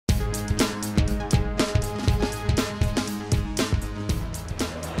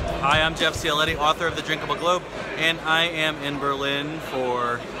Hi, I'm Jeff Cioletti, author of the Drinkable Globe, and I am in Berlin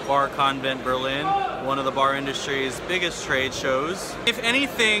for Bar Convent Berlin, one of the bar industry's biggest trade shows. If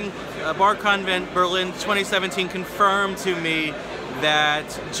anything, Bar Convent Berlin 2017 confirmed to me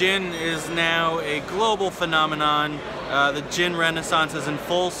that gin is now a global phenomenon. The gin renaissance is in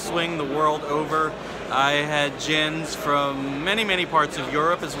full swing the world over. I had gins from many parts of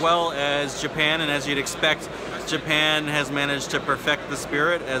Europe as well as Japan, and as you'd expect, Japan has managed to perfect the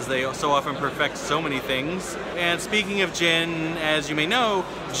spirit, as they so often perfect so many things. And speaking of gin, as you may know,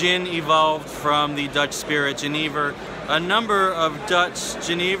 gin evolved from the Dutch spirit Genever. A number of Dutch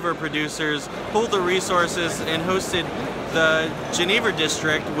Genever producers pooled the resources and hosted the Genever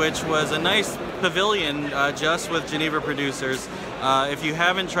district, which was a nice pavilion just with Genever producers. If you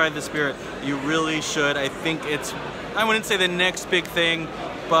haven't tried the spirit, you really should. I think it's, I wouldn't say the next big thing,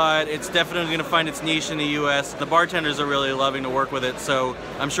 but it's definitely going to find its niche in the US. The bartenders are really loving to work with it, so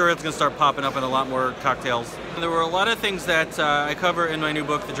I'm sure it's going to start popping up in a lot more cocktails. There were a lot of things that I cover in my new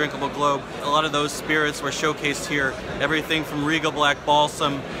book, The Drinkable Globe. A lot of those spirits were showcased here. Everything from Regal Black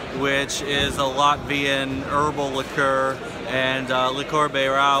Balsam, which is a Latvian herbal liqueur, and Licor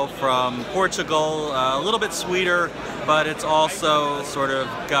Beirão from Portugal, a little bit sweeter, but it's also sort of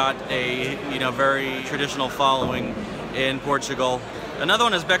got a very traditional following in Portugal. Another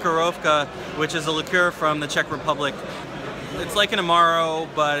one is Bekarovka, which is a liqueur from the Czech Republic. It's like an Amaro,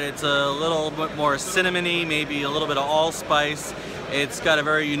 but it's a little bit more cinnamony, maybe a little bit of allspice. It's got a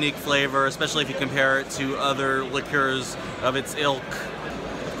very unique flavor, especially if you compare it to other liqueurs of its ilk.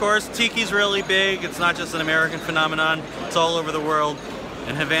 Of course, tiki's really big. It's not just an American phenomenon. It's all over the world.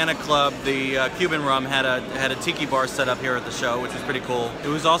 And Havana Club, the Cuban rum, had a tiki bar set up here at the show, which was pretty cool. It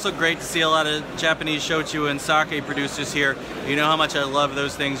was also great to see a lot of Japanese shochu and sake producers here. You know how much I love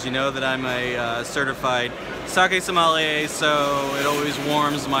those things. You know that I'm a certified sake sommelier, so it always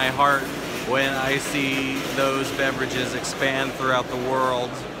warms my heart when I see those beverages expand throughout the world.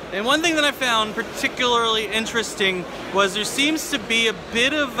 And one thing that I found particularly interesting was there seems to be a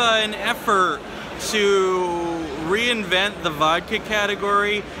bit of an effort to reinvent the vodka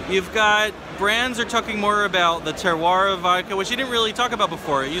category. You've got brands are talking more about the terroir of vodka, which you didn't really talk about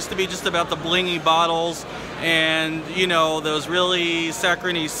before. It used to be just about the blingy bottles and, you know, those really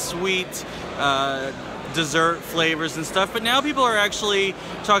saccharine sweet dessert flavors and stuff, but now people are actually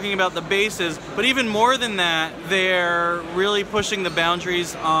talking about the bases. But even more than that, they're really pushing the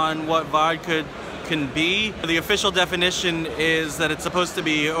boundaries on what vodka can be. The official definition is that it's supposed to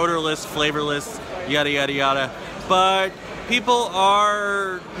be odorless, flavorless, yada yada yada, but people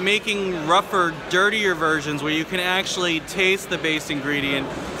are making rougher, dirtier versions where you can actually taste the base ingredient.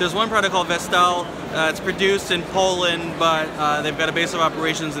 There's one product called Vestal. It's produced in Poland, but they've got a base of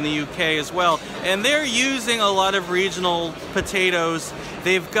operations in the UK as well. And they're using a lot of regional potatoes.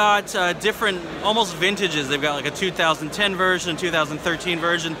 They've got different, almost vintages. They've got like a 2010 version, 2013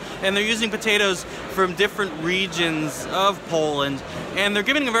 version, and they're using potatoes from different regions of Poland. And they're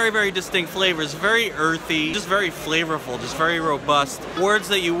giving a very distinct flavors, very earthy, just very flavorful, just very robust. Words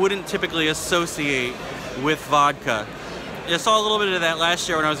that you wouldn't typically associate with vodka. I saw a little bit of that last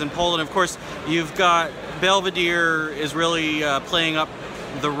year when I was in Poland. Of course, you've got Belvedere is really playing up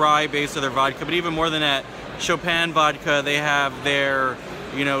the rye base of their vodka, but even more than that, Chopin vodka, they have their,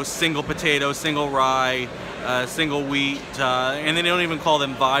 single potato, single rye, single wheat, and they don't even call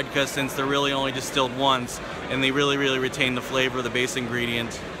them vodka since they're really only distilled once, and they really retain the flavor of the base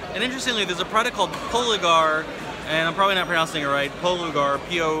ingredient. And interestingly, there's a product called Polugar, and I'm probably not pronouncing it right, Polugar,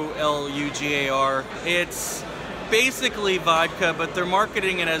 P-O-L-U-G-A-R. It's basically vodka, but they're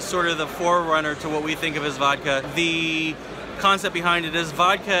marketing it as sort of the forerunner to what we think of as vodka. The concept behind it is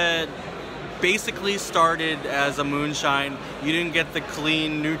vodka basically started as a moonshine. You didn't get the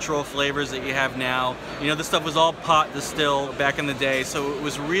clean, neutral flavors that you have now. This stuff was all pot distilled back in the day, so it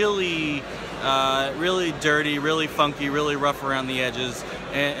was really dirty, really funky, really rough around the edges.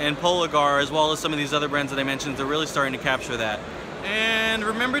 And Polugar, as well as some of these other brands that I mentioned, they're really starting to capture that. And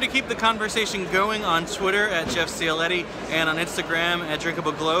remember to keep the conversation going on Twitter at Jeff Cioletti and on Instagram at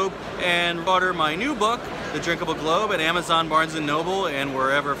Drinkable Globe. And order my new book, The Drinkable Globe, at Amazon, Barnes & Noble, and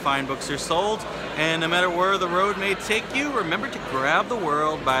wherever fine books are sold. And no matter where the road may take you, remember to grab the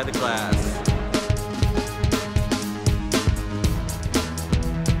world by the glass.